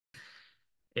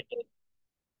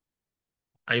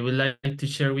I would like to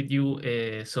share with you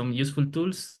some useful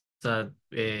tools that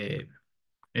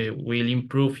will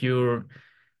improve your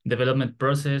development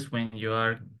process when you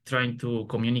are trying to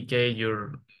communicate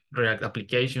your React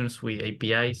applications with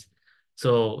APIs.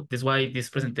 So that's why this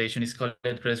presentation is called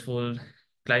RESTful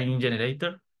Client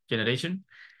Generation.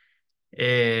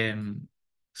 Um,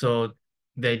 so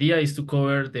the idea is to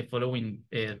cover the following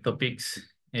topics: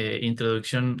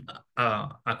 introduction,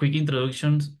 a quick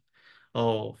introduction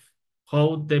of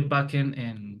how the backend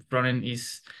and frontend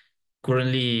is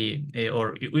currently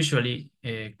or usually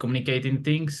communicating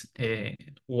things.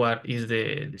 What is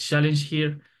the challenge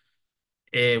here?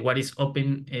 What is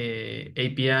Open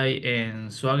API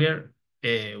and Swagger?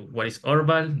 What is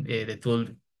Orval, the tool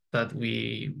that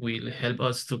we will help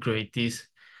us to create this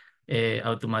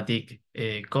automatic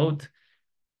code.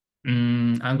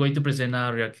 I'm going to present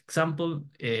a React example.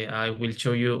 I will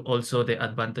show you also the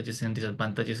advantages and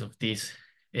disadvantages of this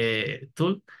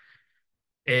tool,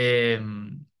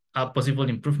 um, possible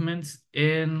improvements,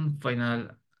 and final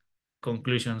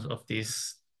conclusions of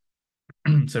this,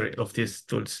 sorry, of these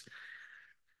tools.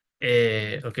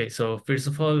 Okay, so first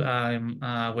of all, I'm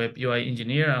a web UI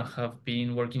engineer. I have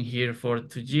been working here for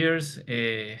 2 years.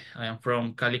 I am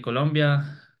from Cali, Colombia.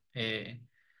 Uh,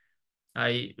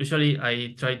 I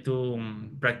try to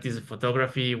practice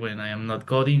photography when I am not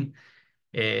coding.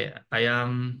 I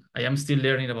am still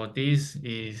learning about this.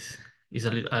 Is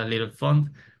a little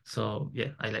fun. So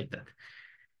yeah, I like that.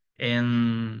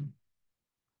 And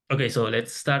okay, so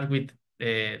let's start with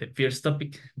the first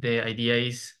topic. The idea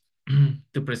is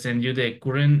to present you the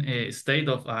current state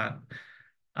of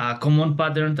a common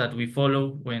pattern that we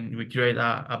follow when we create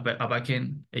a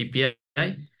backend API.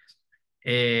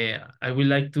 I would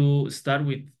like to start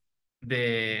with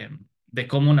the the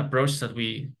common approach that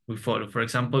we follow. For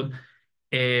example,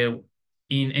 in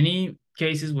any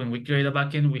cases when we create a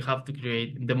backend, we have to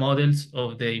create the models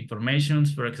of the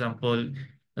informations. For example,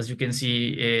 as you can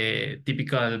see,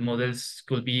 typical models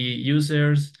could be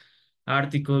users,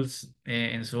 articles,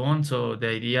 and so on. So the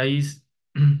idea is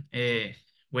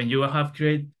when you have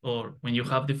created or when you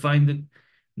have defined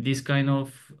these kind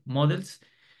of models,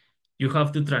 you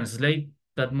have to translate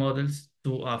that models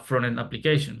to a front-end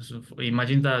application. So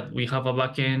imagine that we have a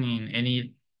backend in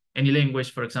any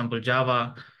language, for example,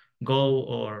 Java, Go,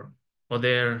 or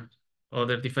other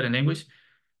other different language.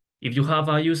 If you have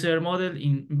a user model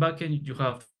in backend, you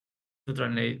have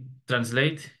to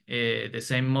translate the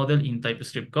same model in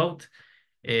TypeScript code.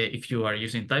 If you are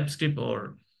using TypeScript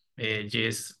or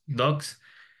JS docs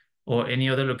or any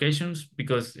other locations,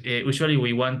 because usually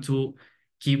we want to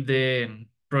keep the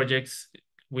projects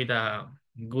with a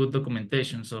good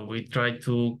documentation. So we try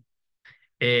to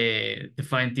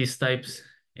define these types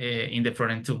in the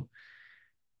front end too.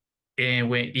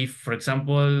 And if, for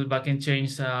example, backend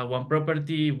change one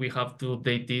property, we have to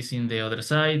update this in the other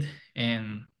side,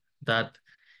 and that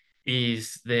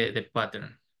is the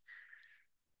pattern.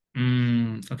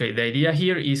 Okay, the idea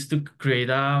here is to create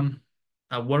a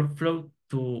workflow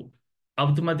to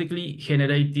automatically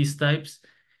generate these types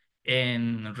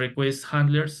and request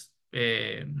handlers.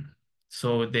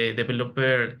 So the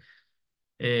developer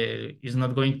is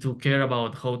not going to care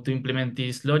about how to implement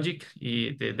this logic.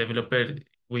 The developer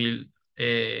will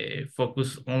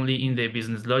focus only in the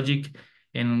business logic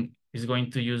and is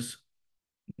going to use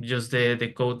just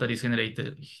the code that is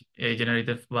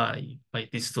generated by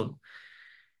this tool.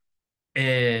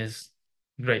 Is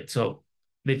great. So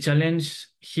the challenge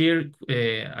here,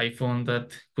 I found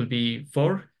that could be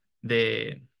four: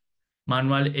 the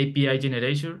manual API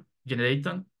generation.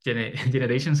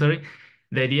 Sorry.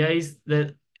 The idea is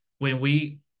that when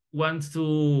we want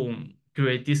to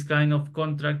create this kind of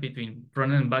contract between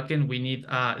front and backend, we need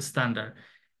a standard,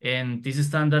 and this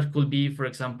standard could be, for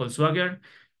example, Swagger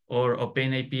or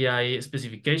OpenAPI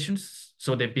specifications.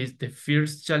 So the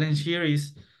first challenge here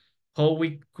is how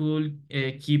we could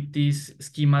keep these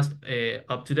schemas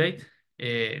up to date.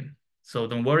 So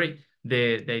don't worry,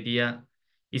 the idea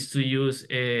is to use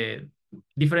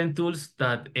different tools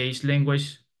that each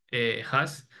language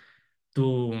has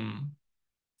to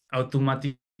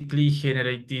automatically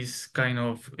generate this kind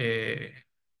of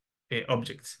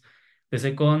objects. The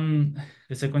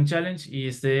second challenge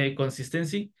is the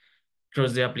consistency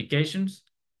across the applications.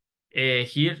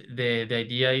 Here, the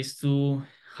idea is to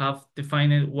have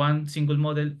defined one single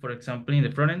model, for example, in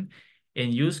the front end,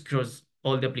 and use across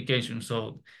all the applications.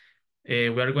 So we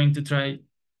are going to try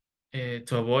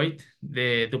to avoid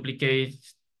the duplicate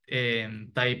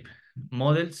type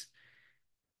models.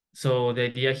 So the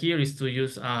idea here is to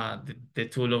use the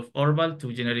tool of Orval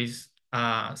to generate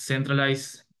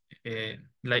centralized,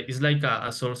 like it's like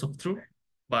a source of truth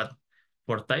but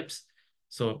for types.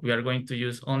 So we are going to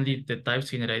use only the types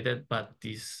generated by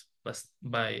this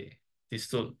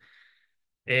tool.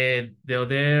 The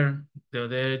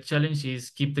other challenge is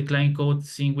keep the client code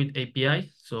sync with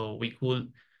API. So we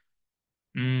could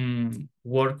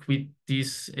work with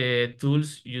these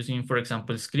tools using, for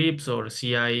example, scripts or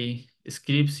CI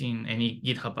scripts in any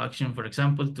GitHub action, for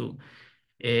example, to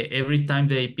every time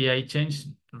the API change,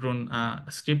 run a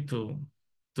script to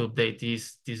update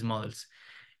these models.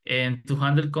 And to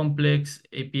handle complex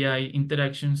API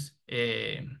interactions,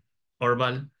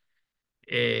 Orval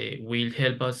will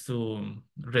help us to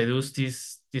reduce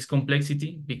this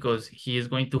complexity, because he is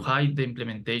going to hide the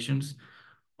implementations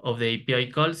of the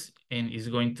API calls and is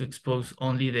going to expose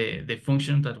only the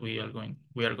function that we are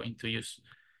going to use.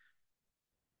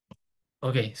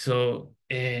 Okay, so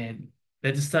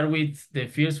let's start with the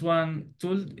first one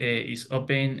tool, is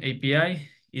OpenAPI.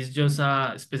 It's just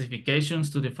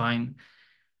specifications to define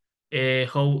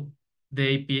how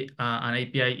an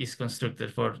API is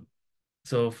constructed for.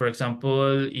 So for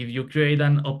example, if you create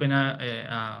an open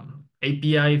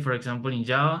API, for example, in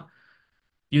Java,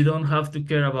 you don't have to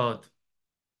care about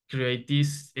create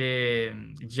this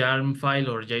YARN file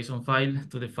or JSON file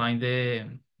to define the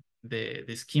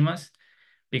schemas,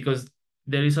 because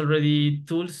there is already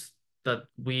tools that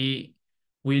we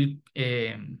will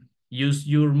use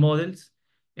your models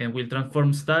and will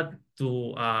transform that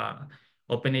to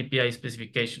OpenAPI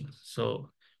specifications. So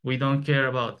we don't care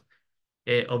about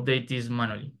update this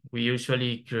manually. We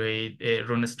usually create a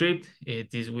run a script.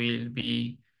 This will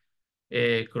be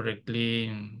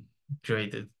correctly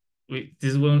created.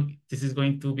 This is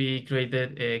going to be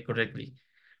created correctly.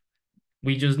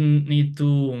 We just need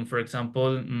to, for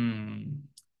example,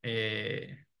 uh,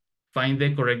 find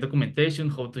the correct documentation,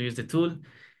 how to use the tool,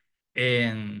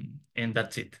 and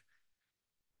that's it.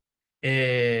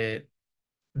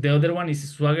 The other one is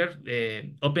Swagger.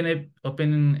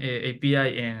 Open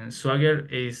API and Swagger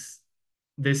is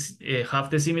this have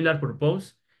the similar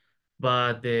purpose,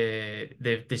 but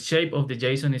the shape of the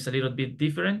JSON is a little bit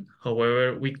different.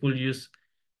 However, we could use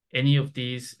any of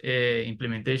these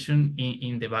implementation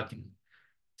in the backend.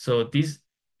 So these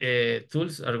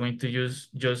tools are going to use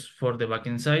just for the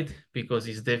backend side, because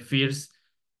it's the first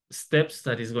steps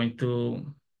that is going to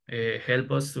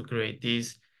help us to create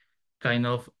this kind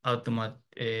of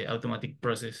automatic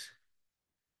process.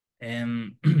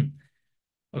 And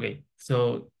okay,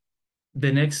 so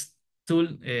the next tool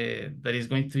that is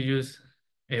going to use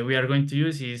we are going to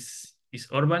use is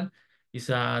Orval. It's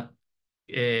a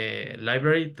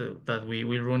library that we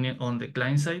will run it on the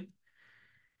client side,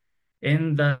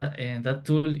 and that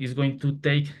tool is going to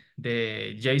take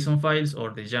the JSON files or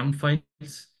the YAML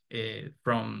files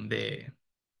from the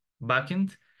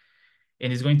backend,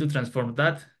 and is going to transform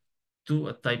that to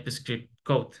a TypeScript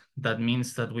code. That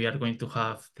means that we are going to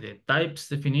have the types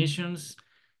definitions,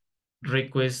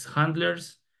 request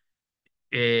handlers,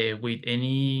 with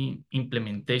any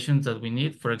implementations that we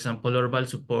need. For example, Orval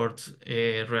supports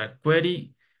React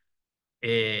Query,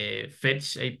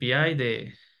 Fetch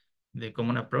API, the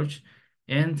common approach,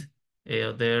 and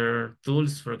other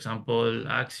tools, for example,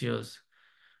 Axios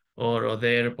or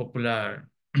other popular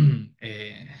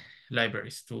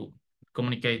libraries to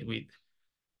communicate with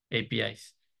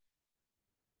APIs.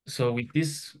 So with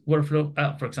this workflow,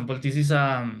 for example, this is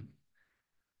an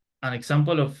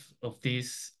example of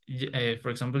this. For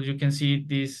example, you can see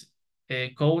this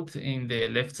code in the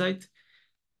left side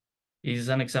is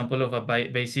an example of a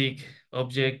basic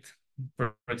object,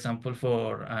 for example,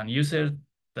 for an user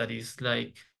that is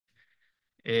like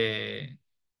a,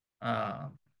 uh,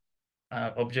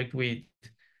 an object with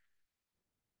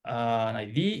an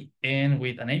ID and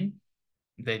with a name.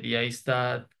 The idea is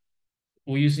that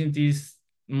we using this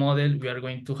model, we are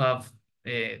going to have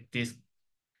this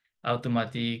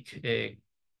automatic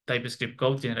TypeScript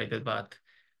code generated by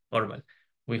Orval.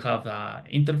 We have an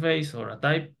interface or a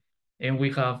type, and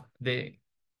we have the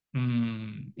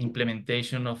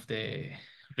implementation of the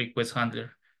request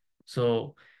handler.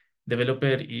 So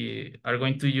developer are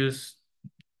going to use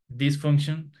this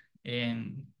function,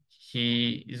 and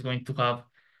he is going to have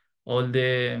all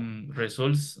the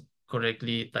results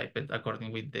correctly typed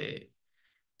according with the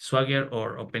Swagger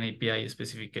or OpenAPI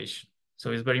specification.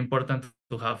 So it's very important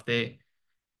to have the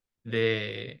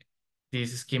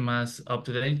these schemas up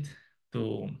to date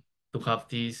to have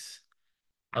this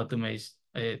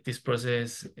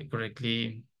process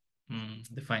correctly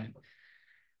defined.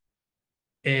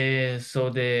 So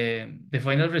the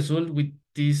final result with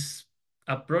this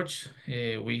approach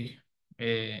we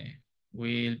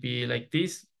will be like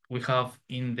this. We have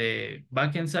in the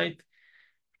backend side,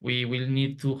 we will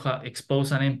need to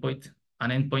expose an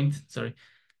endpoint, sorry,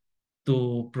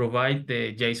 to provide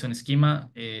the JSON schema.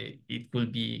 It will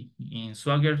be in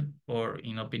Swagger or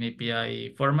in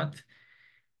OpenAPI format.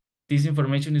 This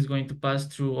information is going to pass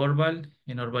through Orval,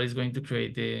 and Orval is going to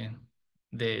create the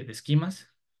schemas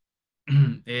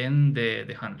and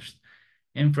the handlers.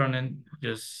 And frontend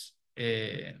just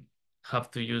have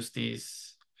to use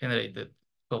this generated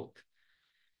code.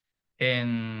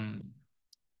 And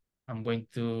I'm going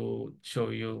to show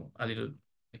you a little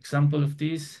example of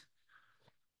this.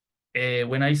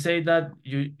 When I say that,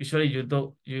 usually you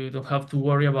don't have to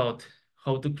worry about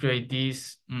how to create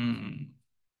these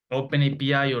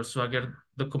OpenAPI or Swagger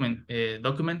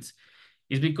documents.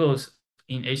 Is because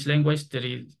in H language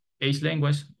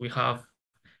we have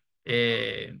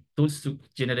tools to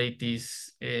generate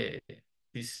these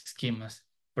schemas.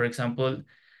 For example,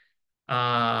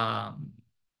 uh,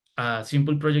 a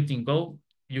simple project in Go,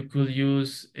 you could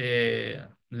use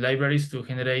libraries to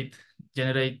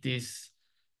generate these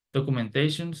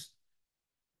documentations.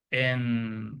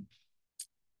 And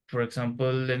for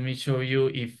example, let me show you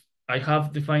if I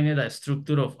have defined a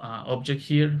structure of object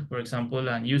here, for example,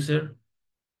 an user,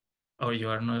 or you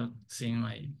are not seeing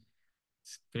my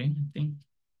screen, I think.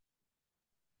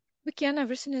 We can,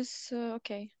 everything is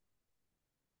okay.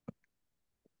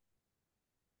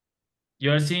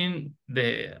 You are seeing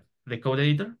the code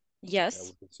editor? Yeah,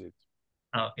 Yes. we can see it.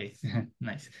 Okay,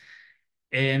 nice.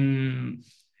 And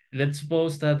let's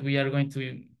suppose that we are going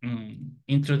to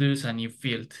introduce a new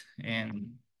field,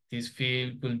 and this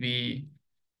field will be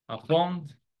a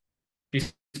font.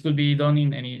 This could be done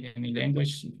in any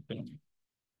language.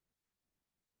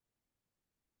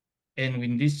 And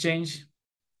with this change,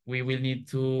 we will need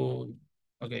to,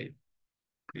 okay,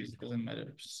 this doesn't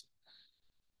matter.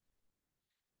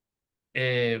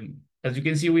 As you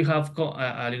can see, we have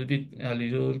a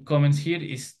little comments here.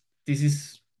 This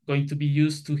is going to be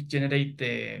used to generate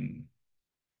the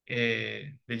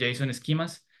JSON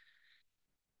schemas,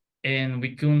 and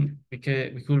we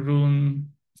could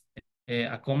run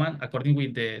a command according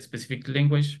with the specific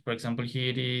language. For example,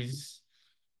 here is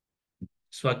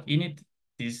swag init.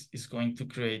 This is going to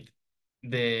create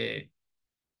the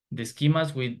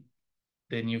schemas with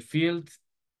the new field,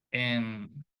 and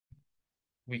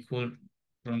we could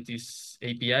run this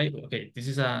API. Okay, this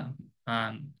is a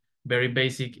very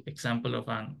basic example of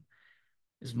a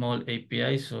small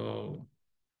API. So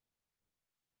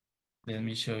let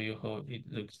me show you how it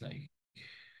looks like.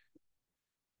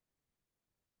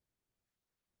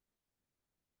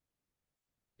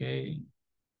 Okay,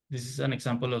 this is an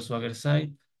example of Swagger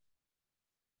site,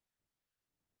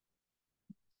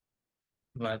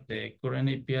 but the current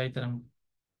API that I'm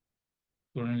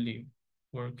currently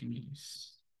working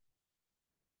is.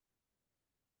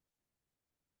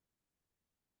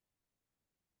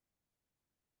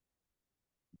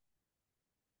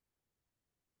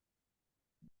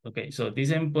 Okay, so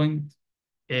this endpoint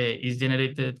is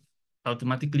generated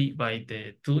automatically by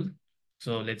the tool.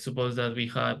 So let's suppose that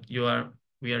we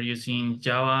are using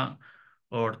Java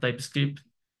or TypeScript.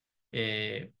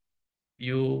 Uh,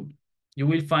 you you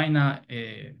will find a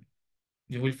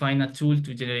tool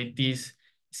to generate this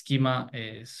schema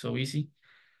so easy.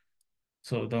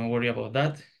 So don't worry about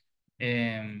that.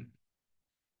 Um,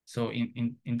 so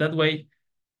in that way,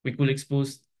 we could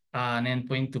expose an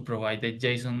endpoint to provide the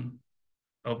JSON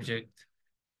object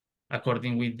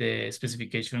according with the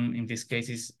specification. In this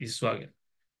case is Swagger.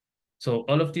 So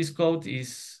all of this code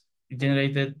is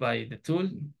generated by the tool.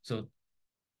 So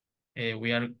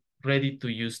we are ready to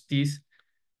use this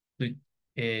to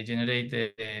generate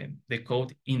the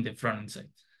code in the front end side.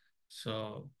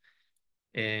 So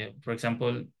for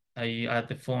example, I add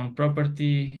the phone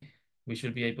property. We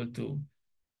should be able to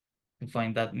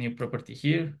find that new property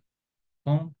here,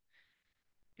 phone.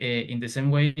 In the same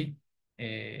way,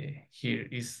 here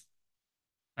is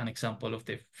an example of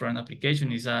the front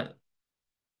application. Is a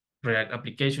React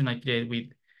application I create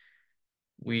with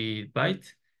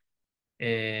Byte.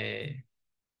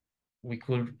 We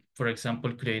could, for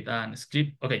example, create a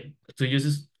script. Okay, to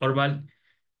use Orval,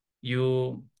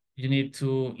 you need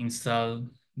to install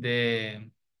that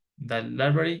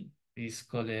library. Is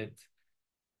called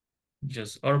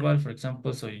just Orval, for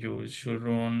example. So you should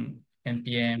run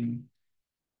npm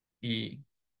e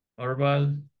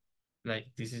Orval.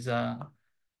 Like this is a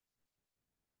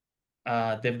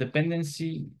dev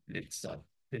dependency. Let's add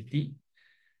the D.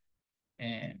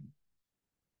 And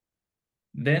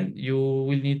then you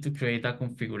will need to create a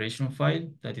configuration file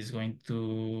that is going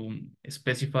to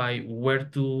specify where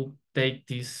to take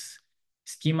this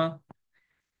schema.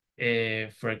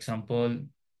 For example,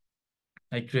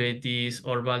 I create this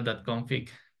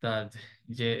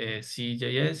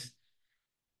orval.config.cjs,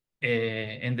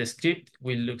 And the script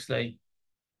will looks like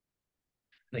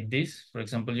this. For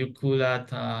example, you could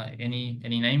add any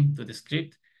name to the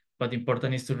script, but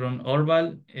important is to run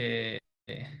Orval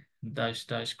dash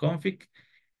dash config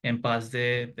and pass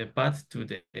the path to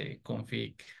the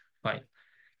config file.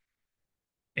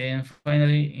 And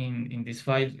finally, in this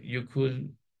file, you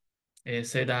could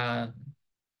set a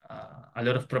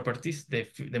lot of properties.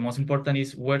 The most important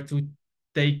is where to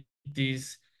take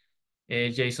this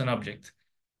JSON object.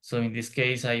 So in this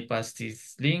case, I pass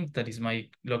this link that is my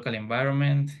local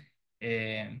environment.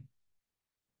 And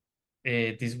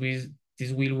this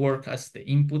will work as the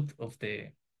input of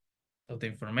the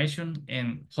information.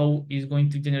 And how is going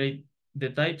to generate the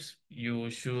types?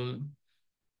 You should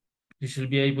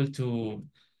be able to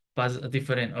pass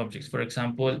different objects. For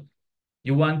example,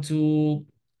 you want to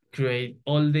create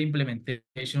all the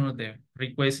implementation of the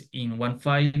request in one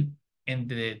file and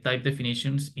the type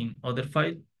definitions in other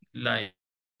file, like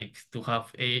to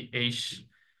have a H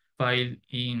file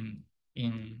in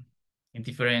in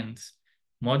different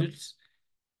modules.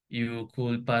 You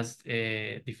could pass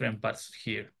different parts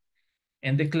here.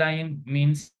 And the client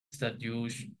means that you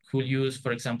could use,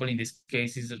 for example, in this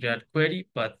case is React query,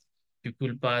 but you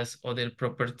could pass other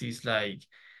properties like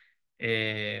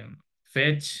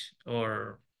fetch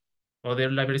or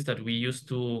other libraries that we use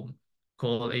to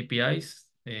call APIs.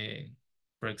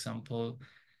 For example,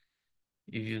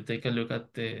 if you take a look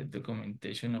at the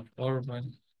documentation of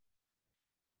Orval,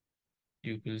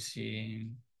 you will see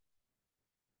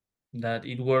that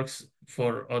it works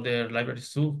for other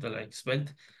libraries too, like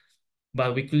Svelte.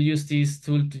 But we could use this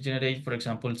tool to generate, for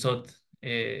example, sort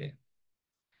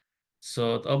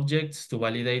objects to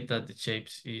validate that the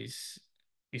shapes is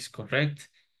correct,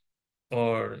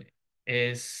 or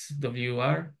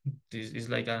SWR, this is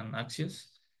like an axis.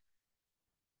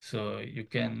 So you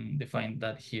can define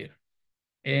that here.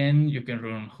 And you can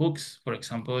run hooks. For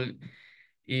example,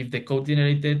 if the code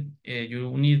generated,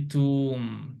 you need to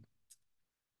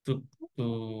to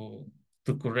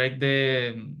to correct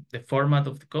the format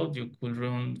of the code, you could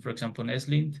run, for example,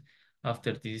 slint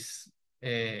after this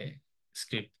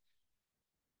script.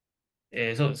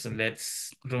 So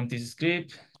let's run this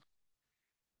script.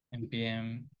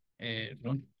 npm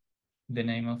run. The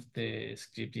name of the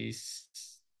script is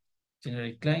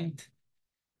generate client.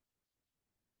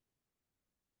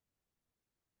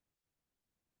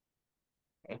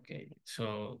 Okay,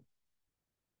 so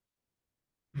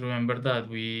remember that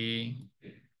we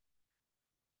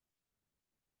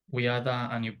add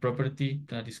a new property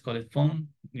that is called phone.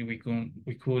 We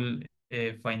could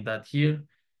find that here.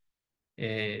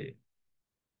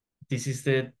 This is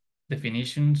the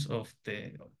definitions of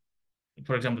the,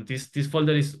 for example, this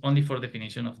folder is only for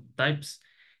definition of types,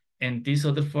 and this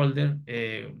other folder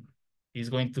is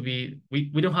going to be,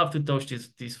 we don't have to touch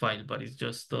this file, but it's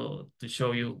just to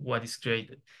show you what is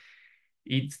created.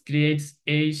 It creates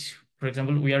age. For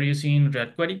example, we are using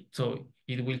React query, so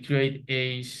it will create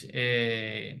age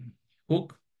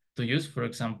hook to use. For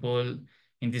example,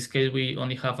 in this case, we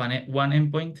only have one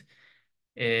endpoint.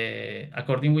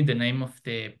 According with the name of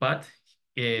the path,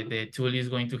 the tool is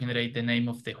going to generate the name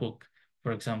of the hook.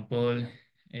 For example,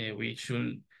 we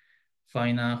should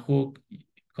find a hook,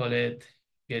 call it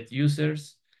get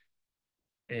users.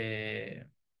 For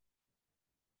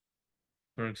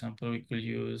example, we could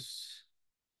use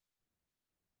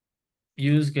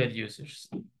get users.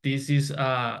 This is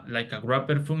like a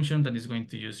wrapper function that is going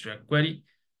to use React query.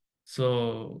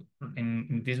 So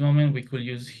in this moment, we could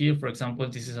use here, for example,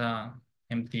 this is a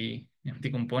empty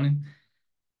component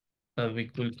that we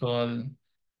could call,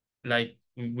 like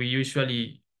we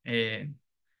usually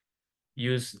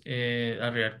use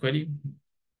a React query,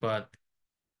 but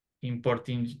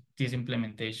importing this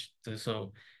implementation.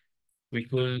 So we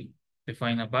could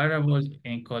define a variable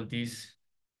and call this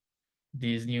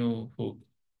new hook.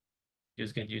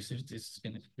 Just get users. This is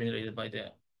generated by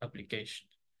the application.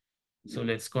 So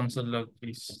let's console log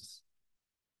this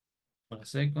for a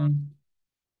second.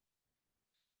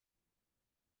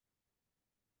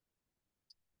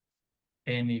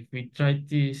 And if we try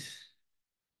this,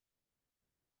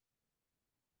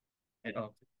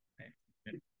 oh,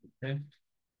 okay.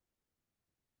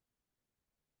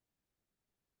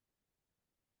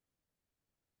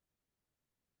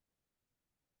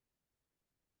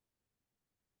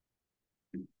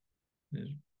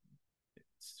 Let's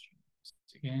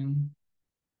again.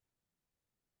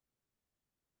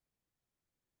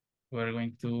 We're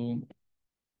going to,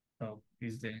 oh, we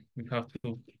have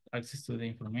to access to the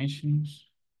information.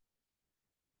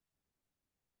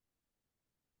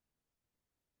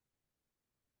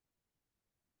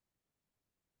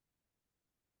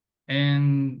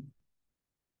 And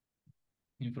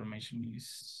information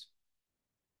is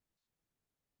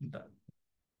that.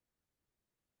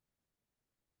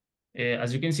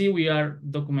 As you can see, we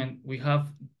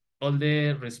have all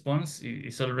the response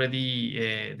is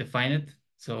already defined.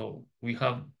 So we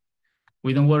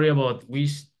don't worry about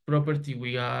which property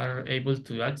we are able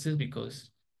to access because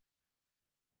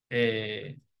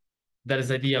that is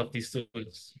the idea of these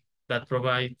tools that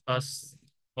provide us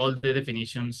all the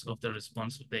definitions of the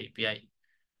response of the API.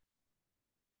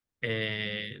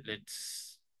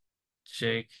 Let's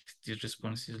check. This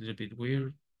response is a little bit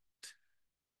weird.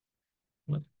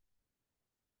 What?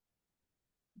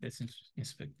 Let's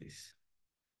inspect this.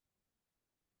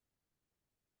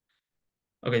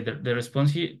 Okay, the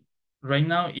response here right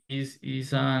now is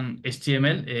an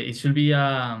HTML. It should be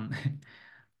a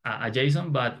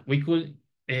JSON, but we could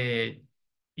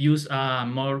use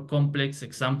more complex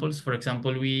examples. For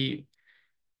example, we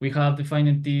have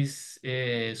defined this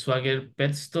Swagger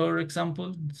pet store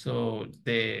example. So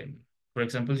for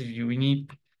example, if we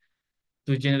need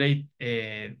to generate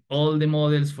all the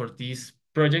models for this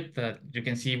project that you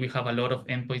can see we have a lot of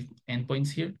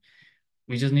endpoints here.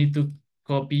 We just need to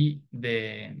copy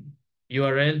the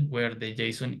URL where the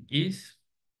JSON is.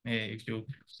 If you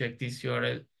check this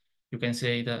URL, you can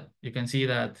see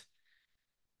that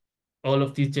all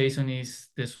of this JSON is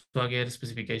the Swagger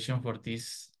specification for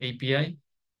this API,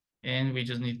 and we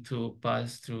just need to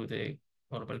pass through the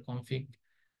Orval config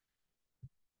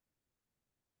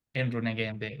and run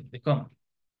again the command.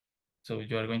 So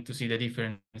you are going to see the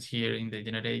difference here in the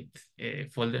generate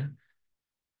folder.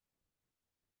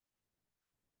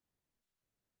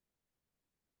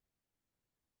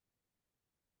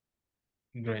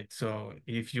 Great. So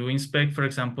if you inspect, for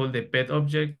example, the pet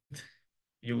object,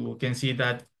 you can see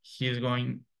that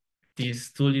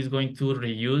this tool is going to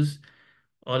reuse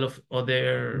all of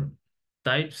other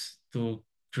types to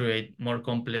create more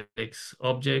complex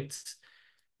objects.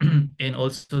 And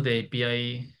also the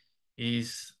API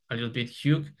is a little bit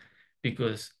huge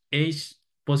because each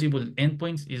possible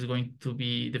endpoints is going to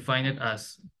be defined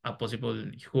as a possible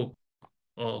hook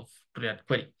of React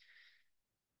query.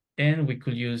 And we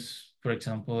could use, for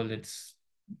example, let's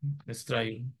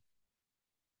try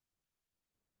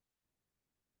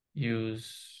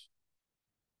use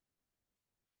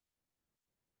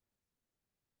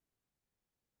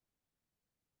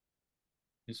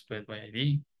spread by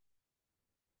ID.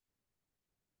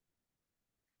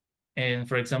 And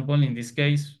for example, in this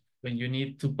case, when you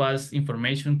need to pass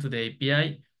information to the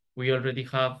API, we already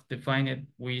have defined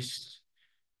which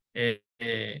uh,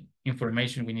 uh,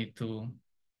 information we need to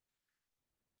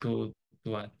to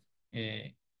add. Uh,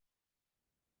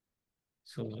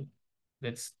 so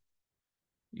let's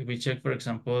if we check, for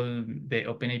example, the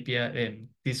OpenAPI,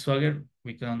 this Swagger,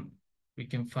 we can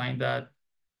find that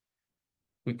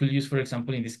we could use, for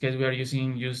example, in this case, we are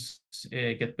using use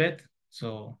get pet.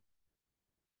 So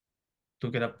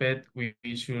to get a pet, we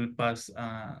should pass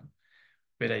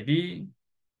pet ID,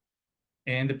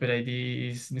 and the pet ID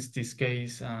is in this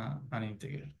case an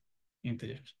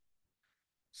integer.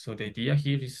 So the idea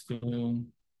here is to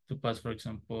pass, for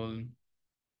example,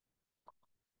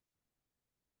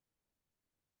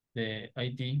 the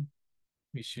ID.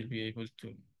 We should be able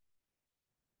to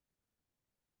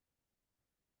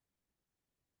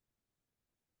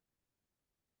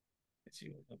let's see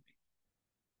what happened.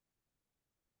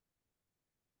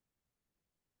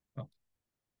 Oh,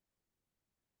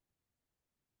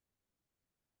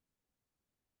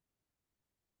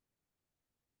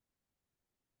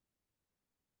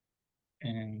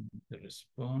 and the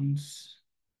response.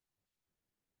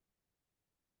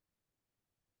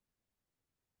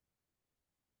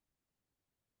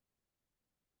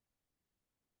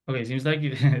 Okay, seems like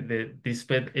this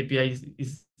pet API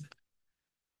is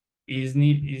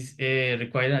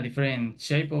requiring a different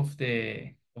shape of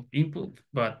the input,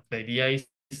 but the idea is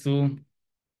to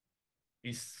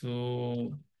is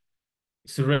to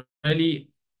really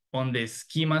on the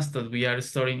schemas that we are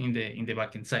storing in the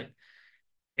backend side.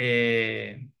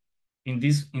 In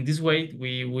this way,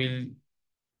 we will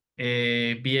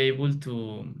be able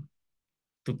to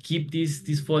keep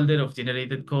this folder of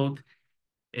generated code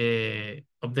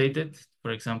updated.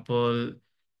 For example,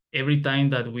 every time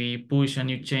that we push a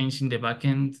new change in the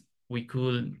backend, we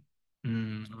could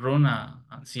run a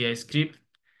CI script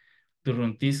to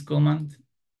run this command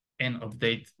and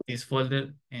update this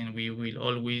folder, and we will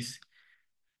always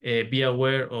be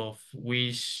aware of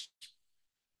which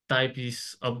type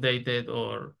is updated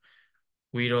or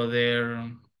with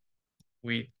other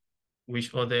with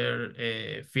which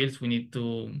other fields we need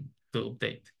to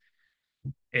update.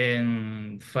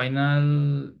 And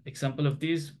final example of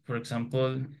this, for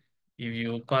example, if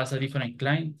you pass a different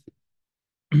client,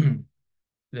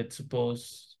 let's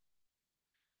suppose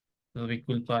that we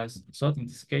could pass SOT in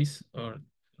this case, or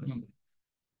remember,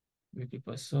 we could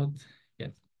pass SOT. Yeah.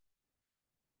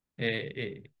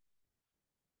 Uh,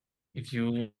 if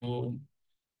you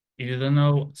don't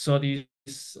know, SOT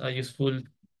is a useful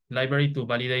library to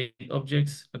validate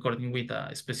objects according with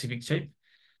a specific shape.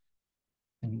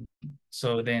 And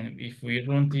so then if we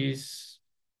run this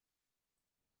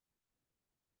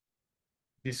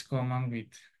command with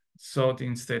SOT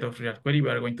instead of real query, we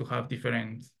are going to have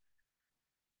different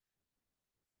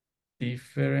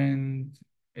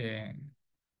uh,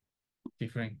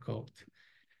 different code.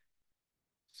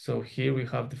 So here we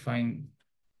have defined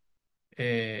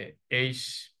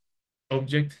age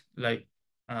object like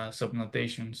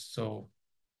subnotations. So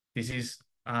this is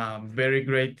a very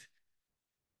great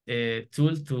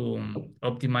tool to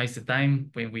optimize the time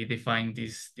when we define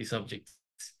these objects.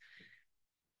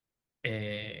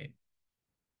 Great.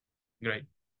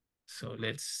 So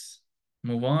let's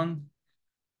move on.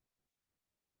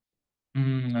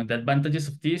 The advantages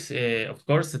of this, of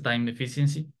course, the time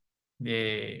efficiency.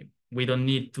 We don't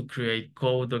need to create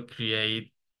code or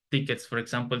create tickets, for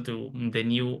example, to the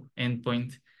new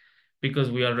endpoint,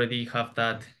 because we already have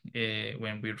that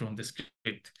when we run the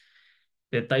script.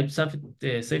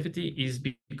 The safety is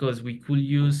because we could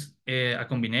use a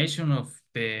combination of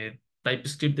the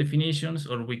TypeScript definitions,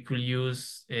 or we could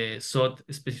use SOT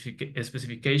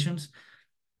specifications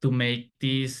to make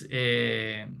this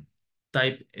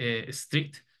type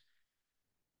strict.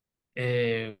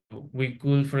 We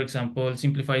could, for example,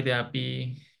 simplify the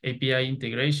API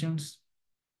integrations,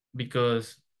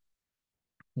 because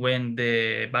when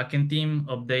the backend team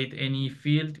update any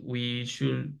field, we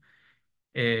should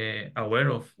aware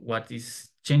of what is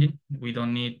changing. We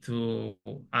don't need to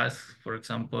ask, for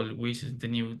example, which is the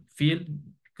new field,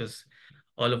 because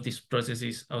all of this process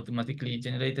is automatically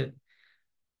generated.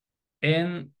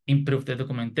 And improve the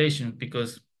documentation,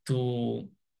 because to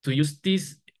use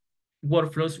these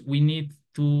workflows, we need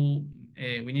to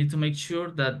make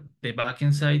sure that the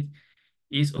backend side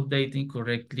is updating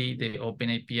correctly the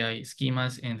OpenAPI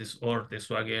schemas and the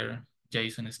Swagger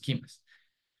JSON schemas.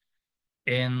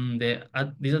 And the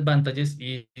disadvantages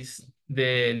is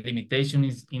the limitation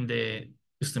is in the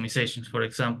customizations. For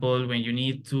example, when you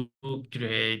need to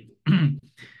create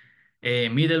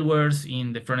middlewares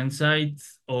in the front end side,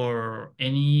 or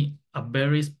a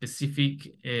very specific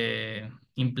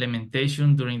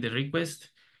implementation during the request,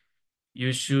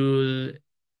 you should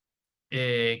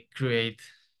create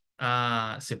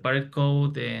a separate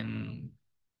code, and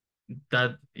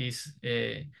that is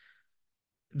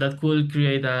that could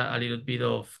create a little bit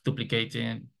of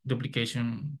duplication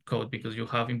code, because you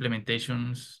have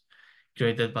implementations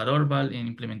created by Orval and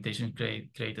implementations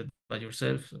created by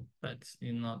yourself. So that's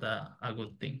not a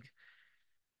good thing.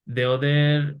 The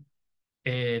other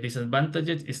disadvantage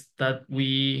is that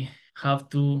we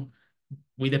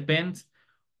depend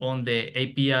on the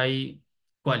API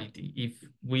quality. If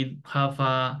we have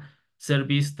a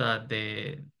service that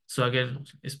the Swagger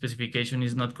specification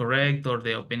is not correct, or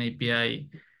the OpenAPI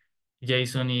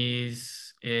JSON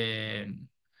is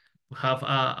have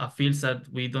a fields that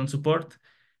we don't support,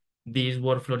 this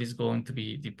workflow is going to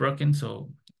be broken.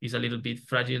 So it's a little bit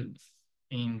fragile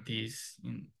in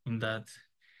that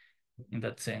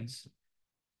sense.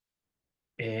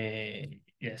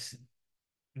 Yes.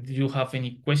 Do you have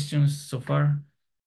any questions so far?